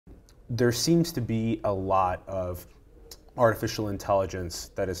there seems to be a lot of artificial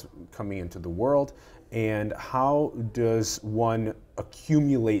intelligence that is coming into the world, and how does one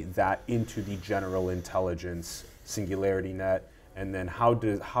accumulate that into the general intelligence SingularityNET, and then how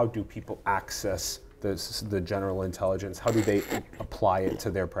do people access the general intelligence? How do they apply it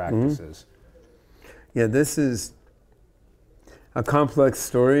to their practices? Yeah, this is a complex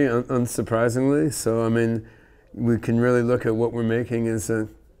story, unsurprisingly. So, I mean, we can really look at what we're making as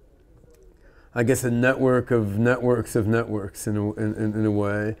I guess a network of networks of networks in a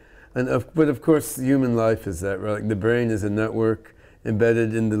way. But of course, human life is that, right? Like the brain is a network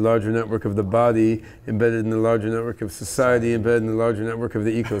embedded in the larger network of the body, embedded in the larger network of society, embedded in the larger network of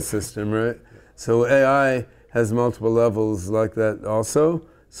the ecosystem, right? So AI has multiple levels like that also.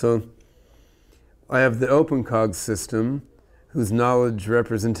 So I have the OpenCog system, whose knowledge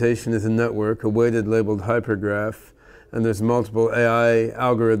representation is a network, a weighted labeled hypergraph, and there's multiple AI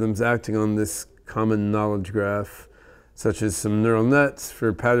algorithms acting on this common knowledge graph, such as some neural nets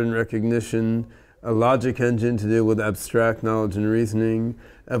for pattern recognition, a logic engine to deal with abstract knowledge and reasoning,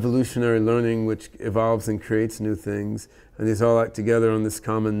 evolutionary learning, which evolves and creates new things, and these all act together on this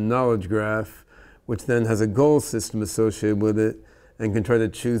common knowledge graph, which then has a goal system associated with it, and can try to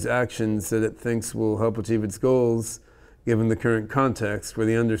choose actions that it thinks will help achieve its goals, given the current context, where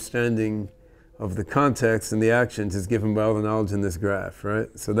the understanding of the context and the actions is given by all the knowledge in this graph, right?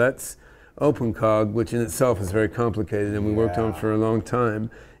 So that's OpenCog, which in itself is very complicated and we worked on for a long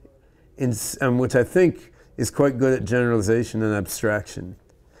time, and which I think is quite good at generalization and abstraction.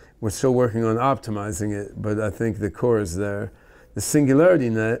 We're still working on optimizing it, but I think the core is there. The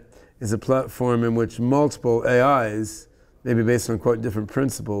SingularityNET is a platform in which multiple AIs, maybe based on quite different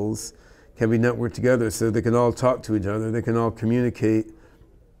principles, can be networked together so they can all talk to each other, they can all communicate,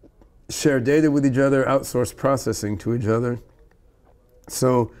 share data with each other, outsource processing to each other.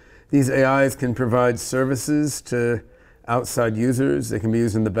 So these AIs can provide services to outside users. They can be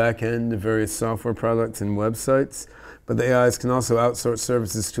used in the back end of various software products and websites, but the AIs can also outsource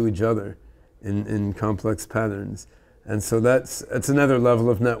services to each other in complex patterns. And so that's another level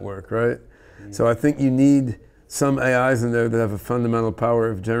of network, right? So I think you need some AIs in there that have a fundamental power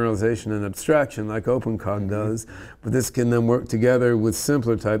of generalization and abstraction, like OpenCog does, but this can then work together with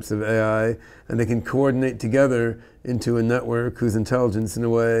simpler types of AI, and they can coordinate together into a network whose intelligence, in a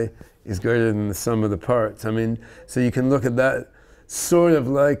way, is greater than the sum of the parts. I mean, so you can look at that sort of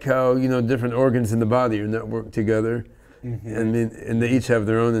like how, you know, different organs in the body are networked together, and they each have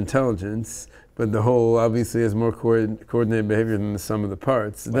their own intelligence, but the whole obviously has more coordinated behavior than the sum of the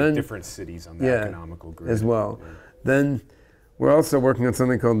parts. Like then, different cities on the economical grid. As well. Yeah. Then we're also working on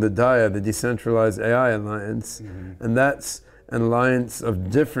something called the DAIA, the Decentralized AI Alliance, and that's an alliance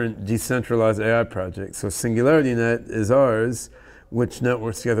of different decentralized AI projects. So SingularityNET is ours, which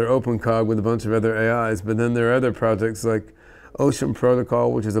networks together OpenCog with a bunch of other AIs, but then there are other projects like Ocean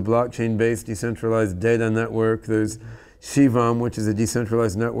Protocol, which is a blockchain-based decentralized data network. There's Shivam, which is a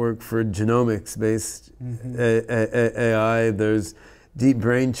decentralized network for genomics-based AI. There's Deep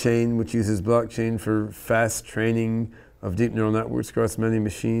Brain Chain, which uses blockchain for fast training of deep neural networks across many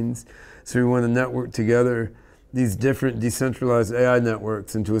machines. So we want to network together these different decentralized AI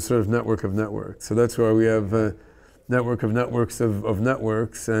networks into a sort of network of networks. So that's why we have a network of networks of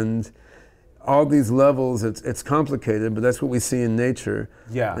networks, and all these levels, it's complicated, but that's what we see in nature.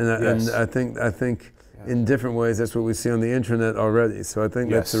 Yeah. And I think in different ways, that's what we see on the intranet already. So I think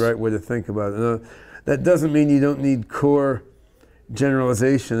that's the right way to think about it. That doesn't mean you don't need core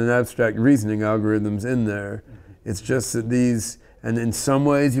generalization and abstract reasoning algorithms in there. It's just that these, and in some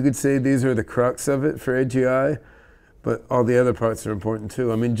ways you could say these are the crux of it for AGI, but all the other parts are important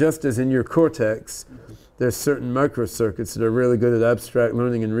too. I mean, just as in your cortex, there's certain microcircuits that are really good at abstract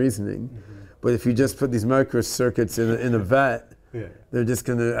learning and reasoning, but if you just put these microcircuits in a vat, they're just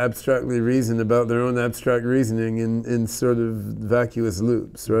going to abstractly reason about their own abstract reasoning in sort of vacuous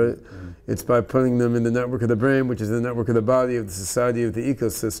loops, right? It's by putting them in the network of the brain, which is the network of the body, of the society, of the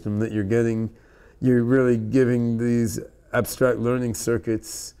ecosystem, that you're really giving these abstract learning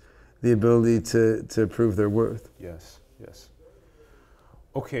circuits the ability to prove their worth. Yes.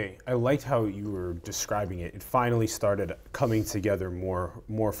 Okay, I liked how you were describing it. It finally started coming together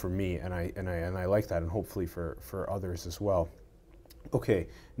more for me, and I like that, and hopefully for others as well. Okay,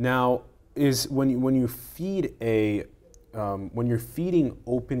 now when you feed when you're feeding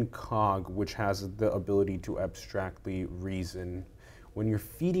OpenCog, which has the ability to abstractly reason, when you're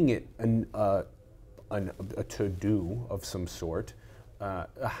feeding it a to-do of some sort,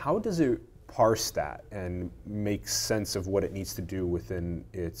 how does it parse that and make sense of what it needs to do within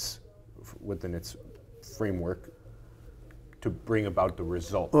its framework? bring about the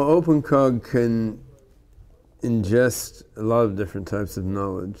result? Well, OpenCog can ingest a lot of different types of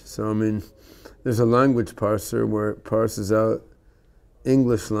knowledge. So, I mean, there's a language parser where it parses out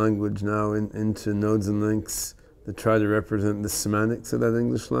English language now into nodes and links that try to represent the semantics of that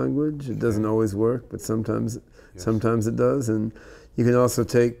English language. It doesn't always work, but sometimes it does. And you can also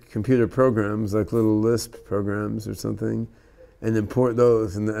take computer programs like little Lisp programs or something and import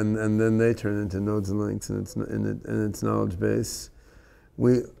those, and then they turn into nodes and links in its knowledge base.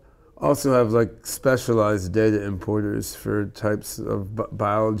 We also have like specialized data importers for types of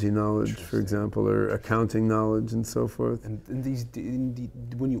biology knowledge, for example, or accounting knowledge and so forth. And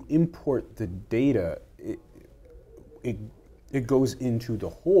when you import the data, it goes into the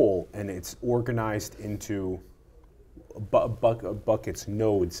whole, and it's organized into buckets,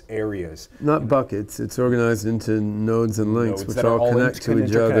 nodes, areas. Not buckets. It's organized into nodes and links, which all connect to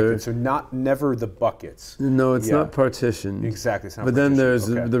each other. So never the buckets. No, it's not partitioned. Exactly. It's not but then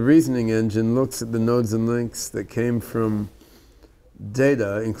partitioned. there's the reasoning engine looks at the nodes and links that came from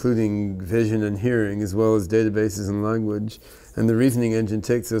data, including vision and hearing, as well as databases and language. And the reasoning engine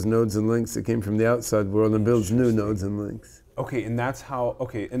takes those nodes and links that came from the outside world and builds new nodes and links. Okay, and that's how.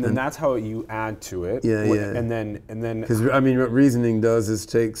 Okay, and then that's how you add to it. Yeah. And then. Because I mean, what reasoning does is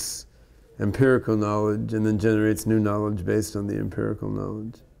takes empirical knowledge and then generates new knowledge based on the empirical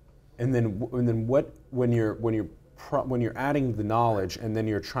knowledge. And then what when you're adding the knowledge and then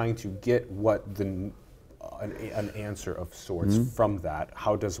you're trying to get an answer of sorts from that,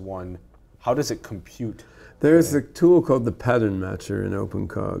 how does it compute? There's a tool called the pattern matcher in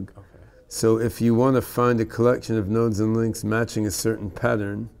OpenCog. Okay. So if you want to find a collection of nodes and links matching a certain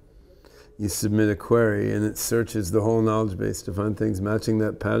pattern, you submit a query and it searches the whole knowledge base to find things matching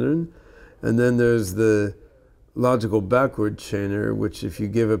that pattern. And then there's the logical backward chainer, which if you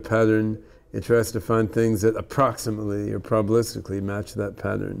give a pattern, it tries to find things that approximately or probabilistically match that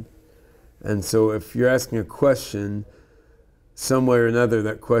pattern. And so if you're asking a question, some way or another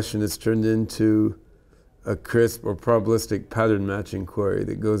that question is turned into a crisp or probabilistic pattern matching query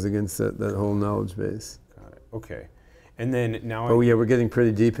that goes against that whole knowledge base. Got it. Okay. And then now. Oh yeah, we're getting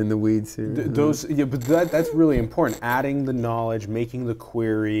pretty deep in the weeds here. But that's really important. Adding the knowledge, making the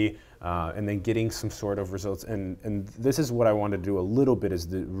query, and then getting some sort of results. And this is what I want to do a little bit as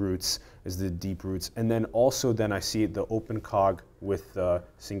the roots, as the deep roots. And then also I see the OpenCog with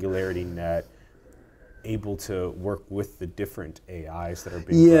SingularityNET able to work with the different AIs that are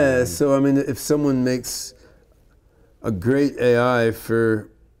being run. So I mean, if someone makes a great AI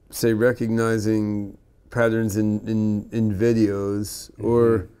for, say, recognizing patterns in videos,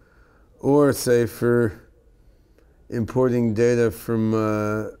 or say for importing data from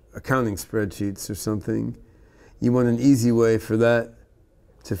accounting spreadsheets or something, you want an easy way for that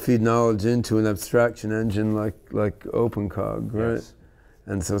to feed knowledge into an abstraction engine like OpenCog, right? Yes.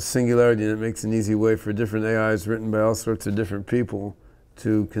 And so SingularityNET makes an easy way for different AIs written by all sorts of different people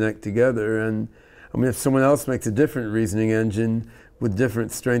to connect together. And I mean, if someone else makes a different reasoning engine with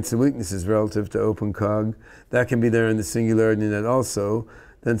different strengths and weaknesses relative to OpenCog, that can be there in the SingularityNET also.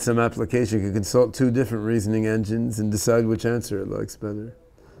 Then some application can consult two different reasoning engines and decide which answer it likes better.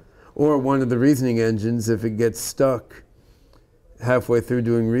 Or one of the reasoning engines, if it gets stuck halfway through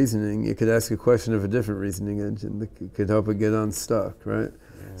doing reasoning, you could ask a question of a different reasoning engine that could help it get unstuck, right?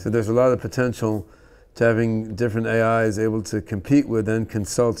 Yeah. So there's a lot of potential to having different AIs able to compete with and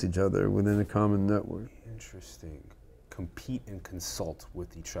consult each other within a common network. Interesting. Compete and consult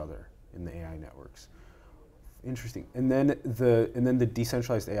with each other in the AI networks. Interesting. And then the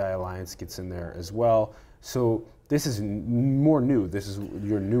Decentralized AI Alliance gets in there as well. So this is more new. This is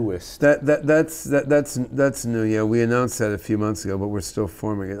your newest. That's new. Yeah, we announced that a few months ago, but we're still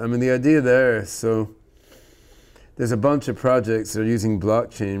forming it. I mean, the idea there. So there's a bunch of projects that are using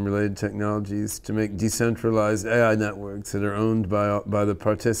blockchain-related technologies to make decentralized AI networks that are owned by the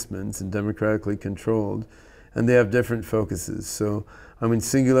participants and democratically controlled, and they have different focuses. So I mean,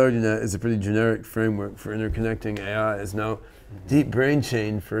 SingularityNET is a pretty generic framework for interconnecting AIs. Now, Deep Brain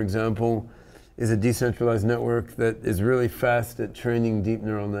Chain, for example, is a decentralized network that is really fast at training deep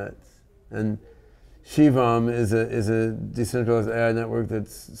neural nets. And Shivam is a decentralized AI network that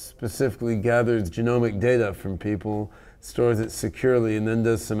specifically gathers genomic data from people, stores it securely, and then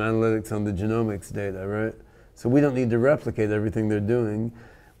does some analytics on the genomics data, right? So we don't need to replicate everything they're doing.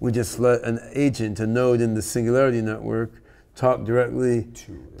 We just let an agent, a node in the Singularity network, talk directly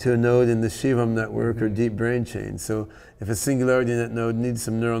to a node in the Shivam network or Deep Brain Chain. So if a SingularityNET node needs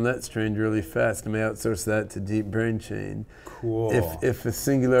some neural nets trained really fast, it may outsource that to Deep Brain Chain. Cool. If a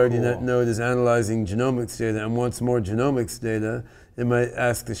SingularityNET node is analyzing genomics data and wants more genomics data, it might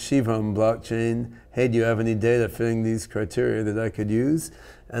ask the Shivam blockchain, hey, do you have any data fitting these criteria that I could use?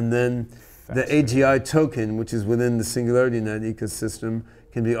 And then the AGI token, which is within the SingularityNET ecosystem,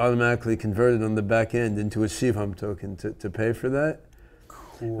 can be automatically converted on the back end into a Shivam token to pay for that.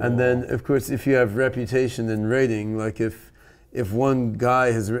 Cool. And then, of course, if you have reputation and rating, like if one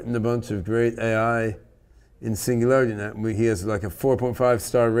guy has written a bunch of great AI in SingularityNET, he has like a 4.5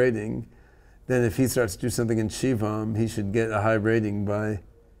 star rating, then if he starts to do something in Shivam, he should get a high rating by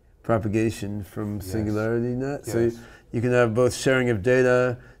propagation from SingularityNET. Yes. So you can have both sharing of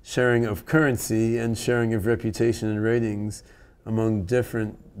data, sharing of currency, and sharing of reputation and ratings among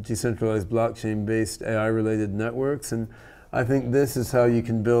different decentralized blockchain-based AI-related networks. And I think this is how you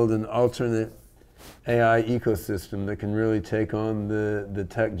can build an alternate AI ecosystem that can really take on the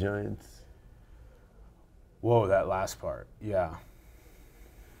tech giants. Whoa, that last part, yeah.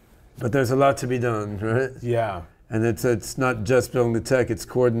 But there's a lot to be done, right? Yeah. And it's not just building the tech, it's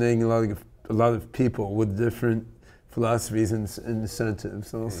coordinating a lot of people with different philosophies and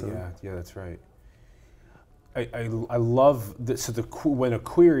incentives also. Yeah, that's right. I love that. So when a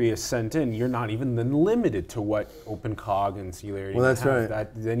query is sent in, you're not even then limited to what OpenCog and Singularity well, that's have. right.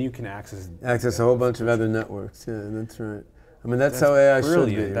 Then you can access a whole bunch of other networks. Yeah, that's right. I mean, that's how AI should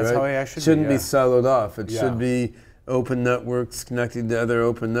be, right? That's how AI should be. Shouldn't be siloed off. It should be open networks connecting to other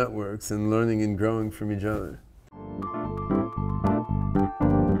open networks and learning and growing from each other.